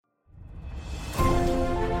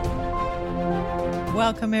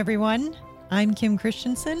Welcome, everyone. I'm Kim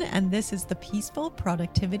Christensen, and this is the Peaceful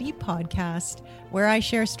Productivity Podcast, where I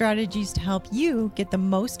share strategies to help you get the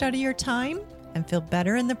most out of your time and feel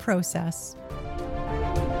better in the process.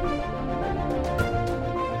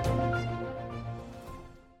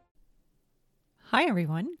 Hi,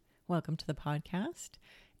 everyone. Welcome to the podcast.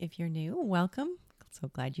 If you're new, welcome. So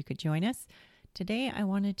glad you could join us. Today, I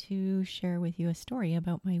wanted to share with you a story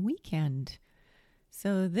about my weekend.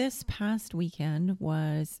 So this past weekend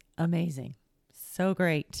was amazing. So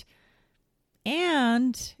great.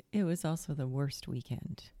 And it was also the worst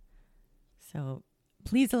weekend. So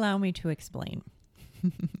please allow me to explain.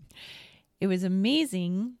 It was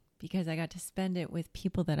amazing because I got to spend it with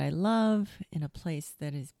people that I love in a place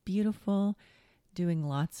that is beautiful, doing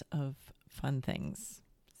lots of fun things.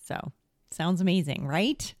 So sounds amazing,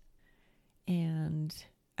 right? And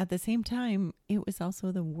at the same time, it was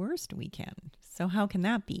also the worst weekend. So how can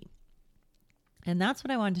that be? And that's what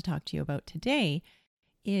I wanted to talk to you about today.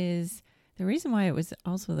 Is the reason why it was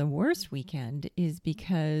also the worst weekend is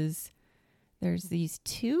because there's these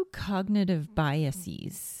two cognitive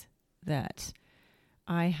biases that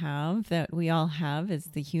I have, that we all have as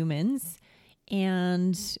the humans,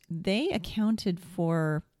 and they accounted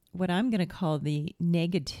for what I'm going to call the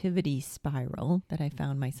negativity spiral that I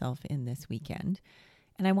found myself in this weekend.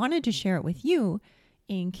 And I wanted to share it with you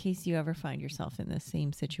in case you ever find yourself in the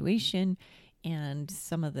same situation, and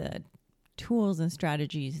some of the tools and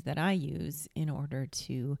strategies that I use in order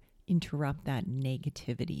to interrupt that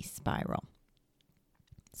negativity spiral.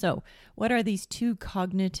 So, what are these two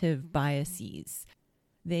cognitive biases?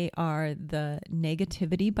 They are the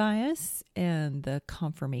negativity bias and the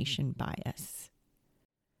confirmation bias.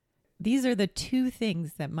 These are the two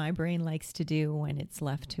things that my brain likes to do when it's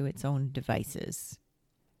left to its own devices.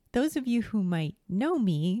 Those of you who might know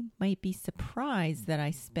me might be surprised that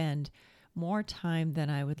I spend more time than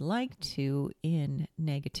I would like to in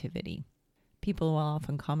negativity. People will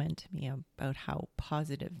often comment to me about how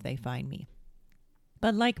positive they find me.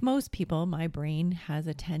 But like most people, my brain has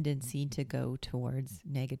a tendency to go towards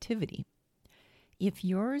negativity. If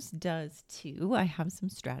yours does too, I have some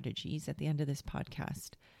strategies at the end of this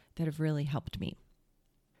podcast that have really helped me.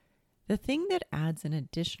 The thing that adds an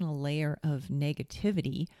additional layer of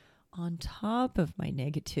negativity on top of my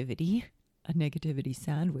negativity, a negativity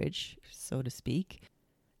sandwich, so to speak,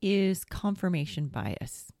 is confirmation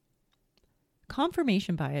bias.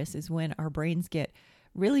 Confirmation bias is when our brains get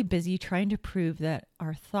really busy trying to prove that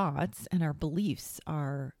our thoughts and our beliefs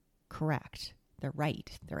are correct, they're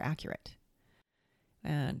right, they're accurate.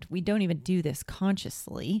 And we don't even do this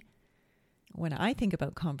consciously. When I think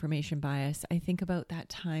about confirmation bias, I think about that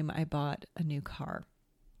time I bought a new car.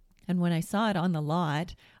 And when I saw it on the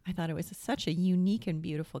lot, I thought it was such a unique and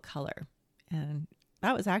beautiful color. And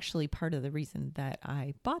that was actually part of the reason that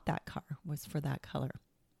I bought that car, was for that color.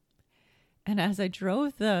 And as I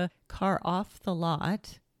drove the car off the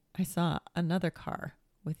lot, I saw another car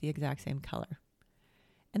with the exact same color.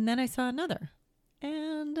 And then I saw another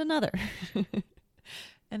and another.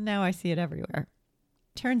 And now I see it everywhere.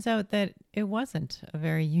 Turns out that it wasn't a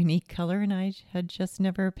very unique color, and I had just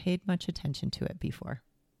never paid much attention to it before.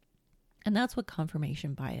 And that's what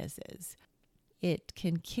confirmation bias is. It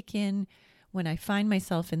can kick in when I find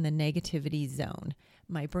myself in the negativity zone.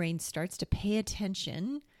 My brain starts to pay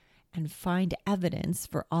attention and find evidence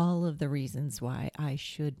for all of the reasons why I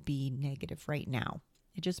should be negative right now.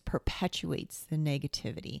 It just perpetuates the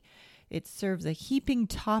negativity. It serves a heaping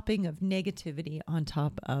topping of negativity on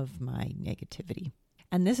top of my negativity.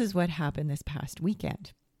 And this is what happened this past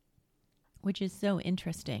weekend, which is so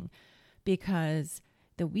interesting because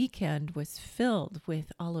the weekend was filled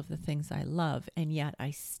with all of the things I love, and yet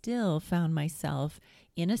I still found myself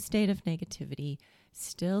in a state of negativity,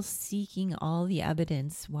 still seeking all the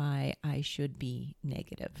evidence why I should be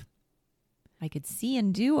negative. I could see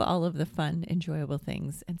and do all of the fun, enjoyable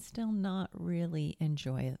things and still not really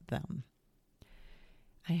enjoy them.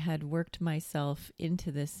 I had worked myself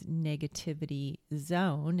into this negativity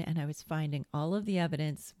zone, and I was finding all of the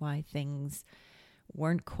evidence why things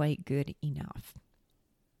weren't quite good enough.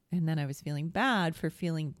 And then I was feeling bad for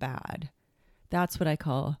feeling bad. That's what I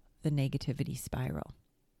call the negativity spiral.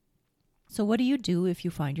 So what do you do if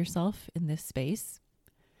you find yourself in this space?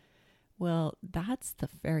 Well, that's the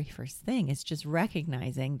very first thing. It's just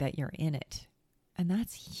recognizing that you're in it. And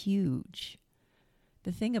that's huge.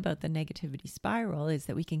 The thing about the negativity spiral is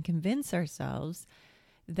that we can convince ourselves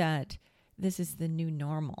that this is the new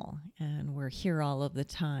normal and we're here all of the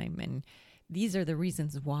time and these are the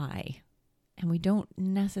reasons why. And we don't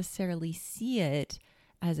necessarily see it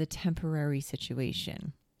as a temporary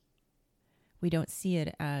situation. We don't see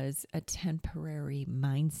it as a temporary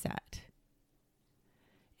mindset.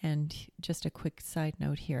 And just a quick side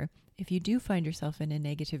note here, if you do find yourself in a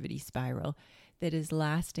negativity spiral that is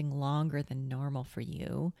lasting longer than normal for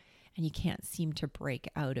you and you can't seem to break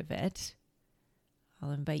out of it,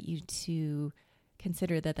 I'll invite you to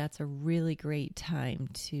consider that that's a really great time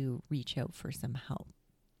to reach out for some help.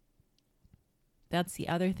 That's the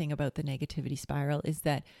other thing about the negativity spiral, is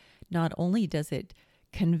that not only does it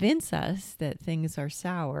convince us that things are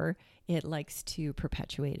sour, it likes to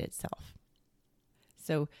perpetuate itself.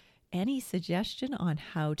 So any suggestion on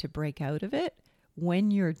how to break out of it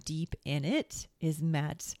when you're deep in it is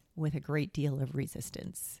met with a great deal of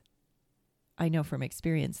resistance. I know from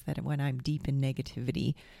experience that when I'm deep in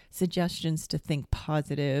negativity, suggestions to think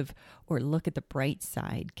positive or look at the bright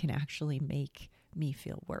side can actually make me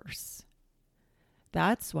feel worse.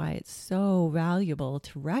 That's why it's so valuable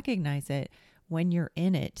to recognize it when you're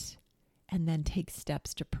in it and then take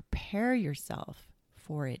steps to prepare yourself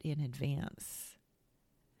for it in advance,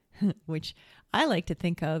 which I like to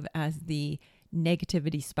think of as the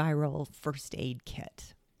negativity spiral first aid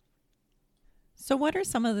kit. So what are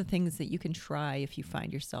some of the things that you can try if you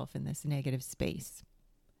find yourself in this negative space?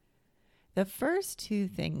 The first two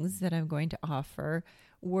things that I'm going to offer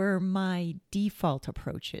were my default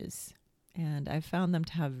approaches, and I found them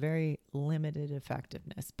to have very limited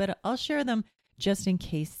effectiveness, but I'll share them just in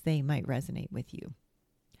case they might resonate with you.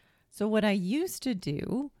 So what I used to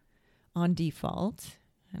do on default,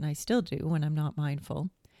 and I still do when I'm not mindful,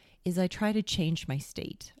 is I try to change my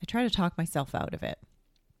state. I try to talk myself out of it.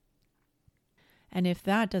 And if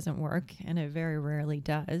that doesn't work, and it very rarely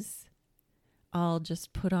does, I'll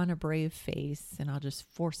just put on a brave face and I'll just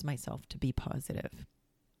force myself to be positive.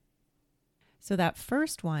 So that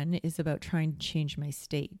first one is about trying to change my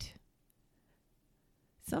state.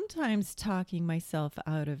 Sometimes talking myself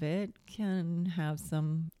out of it can have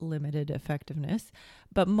some limited effectiveness,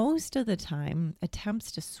 but most of the time,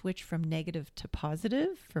 attempts to switch from negative to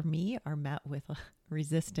positive for me are met with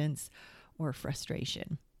resistance or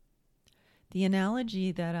frustration. The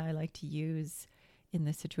analogy that I like to use in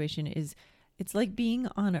this situation is it's like being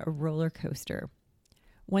on a roller coaster.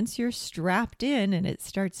 Once you're strapped in and it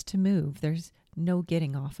starts to move, there's no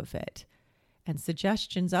getting off of it. And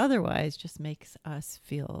suggestions otherwise just makes us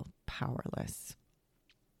feel powerless.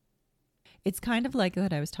 It's kind of like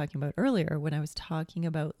what I was talking about earlier when I was talking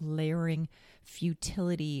about layering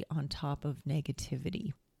futility on top of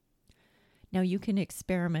negativity. Now you can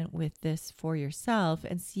experiment with this for yourself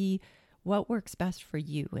and see what works best for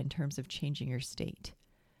you in terms of changing your state.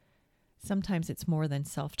 Sometimes it's more than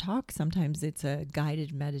self-talk. Sometimes it's a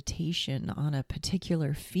guided meditation on a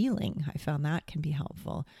particular feeling. I found that can be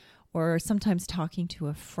helpful. Or sometimes talking to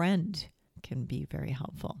a friend can be very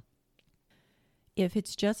helpful. If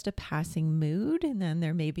it's just a passing mood, and then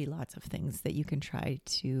there may be lots of things that you can try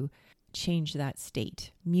to change that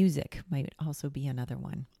state. Music might also be another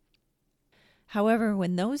one. However,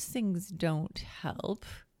 when those things don't help,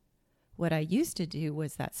 what I used to do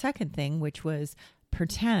was that second thing, which was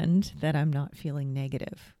pretend that I'm not feeling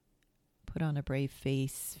negative. Put on a brave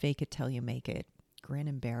face, fake it till you make it, grin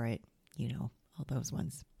and bear it, all those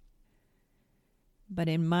ones. But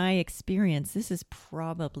in my experience, this is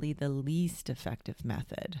probably the least effective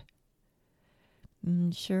method.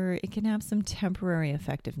 Sure, it can have some temporary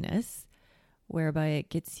effectiveness, whereby it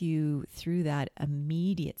gets you through that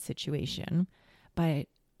immediate situation, but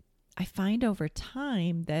I find over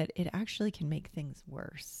time that it actually can make things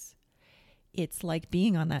worse. It's like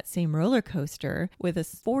being on that same roller coaster with a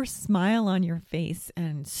forced smile on your face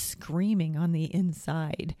and screaming on the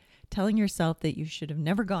inside, telling yourself that you should have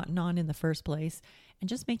never gotten on in the first place, and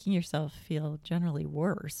just making yourself feel generally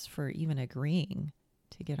worse for even agreeing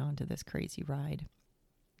to get onto this crazy ride.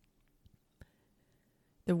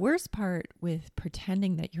 The worst part with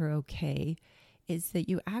pretending that you're okay is that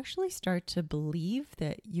you actually start to believe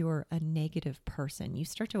that you're a negative person. You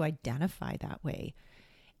start to identify that way,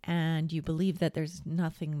 and you believe that there's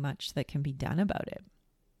nothing much that can be done about it.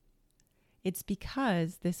 It's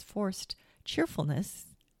because this forced cheerfulness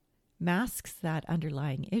masks that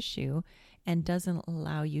underlying issue and doesn't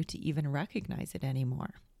allow you to even recognize it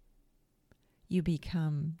anymore. You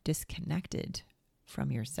become disconnected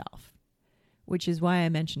from yourself, which is why I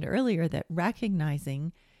mentioned earlier that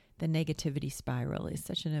recognizing the negativity spiral is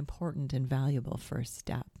such an important and valuable first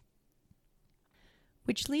step.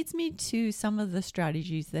 Which leads me to some of the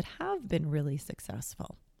strategies that have been really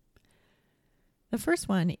successful. The first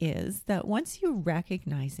one is that once you're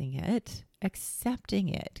recognizing it, accepting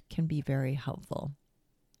it can be very helpful.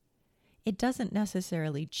 It doesn't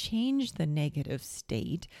necessarily change the negative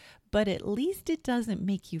state, but at least it doesn't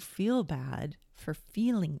make you feel bad for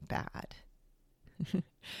feeling bad.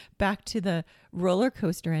 Back to the roller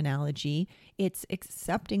coaster analogy, it's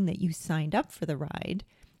accepting that you signed up for the ride.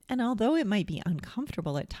 And although it might be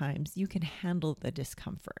uncomfortable at times, you can handle the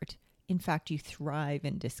discomfort. In fact, you thrive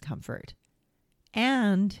in discomfort.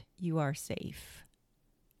 And you are safe.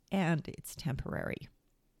 And it's temporary.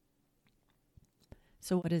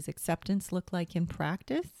 So what does acceptance look like in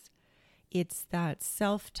practice? It's that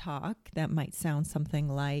self-talk that might sound something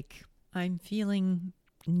like, I'm feeling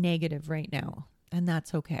negative right now, and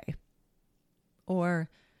that's okay. Or,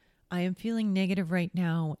 I am feeling negative right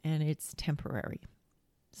now, and it's temporary.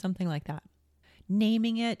 Something like that.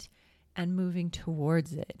 Naming it and moving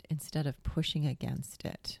towards it instead of pushing against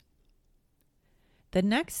it. The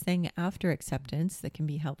next thing after acceptance that can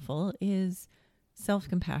be helpful is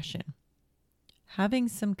self-compassion. Having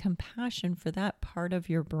some compassion for that part of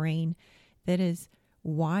your brain that is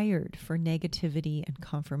wired for negativity and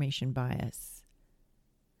confirmation bias.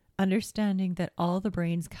 Understanding that all the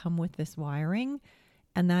brains come with this wiring,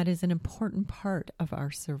 and that is an important part of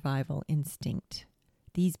our survival instinct.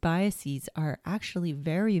 These biases are actually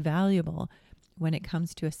very valuable when it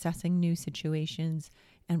comes to assessing new situations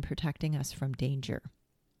and protecting us from danger.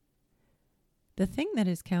 The thing that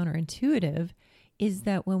is counterintuitive is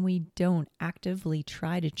that when we don't actively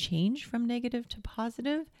try to change from negative to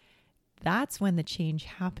positive, that's when the change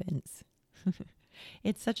happens.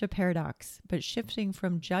 It's such a paradox, but shifting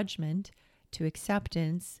from judgment to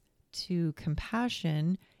acceptance to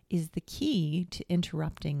compassion is the key to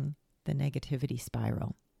interrupting the negativity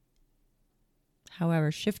spiral.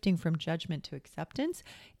 However, shifting from judgment to acceptance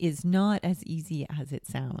is not as easy as it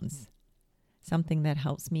sounds. Something that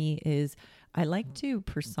helps me is I like to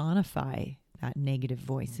personify that negative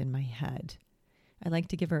voice in my head. I like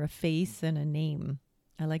to give her a face and a name.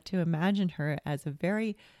 I like to imagine her as a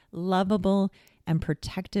very lovable and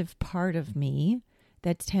protective part of me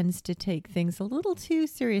that tends to take things a little too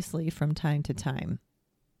seriously from time to time.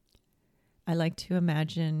 I like to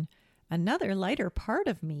imagine another lighter part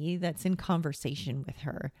of me that's in conversation with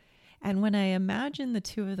her. And when I imagine the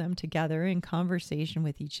two of them together in conversation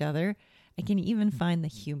with each other, I can even find the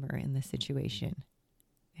humor in the situation.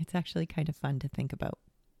 It's actually kind of fun to think about.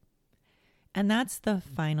 And that's the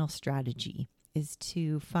final strategy, is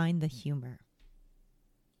to find the humor.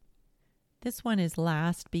 This one is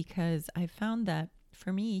last because I found that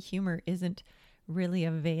for me, humor isn't really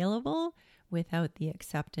available without the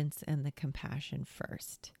acceptance and the compassion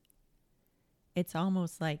first. It's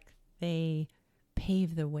almost like they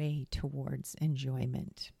pave the way towards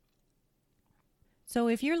enjoyment. So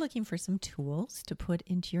if you're looking for some tools to put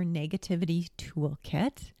into your negativity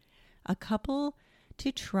toolkit, a couple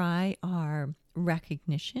to try are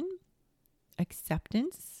recognition,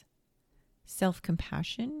 acceptance,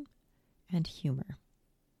 self-compassion, and humor.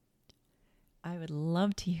 I would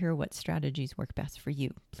love to hear what strategies work best for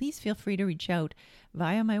you. Please feel free to reach out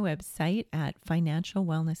via my website at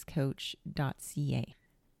financialwellnesscoach.ca.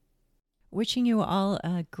 Wishing you all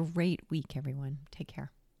a great week, everyone. Take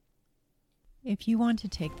care. If you want to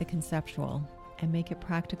take the conceptual and make it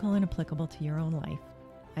practical and applicable to your own life,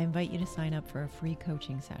 I invite you to sign up for a free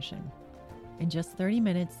coaching session. In just 30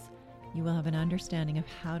 minutes, you will have an understanding of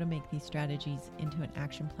how to make these strategies into an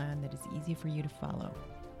action plan that is easy for you to follow.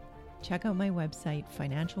 Check out my website,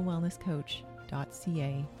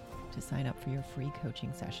 financialwellnesscoach.ca, to sign up for your free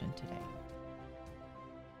coaching session today.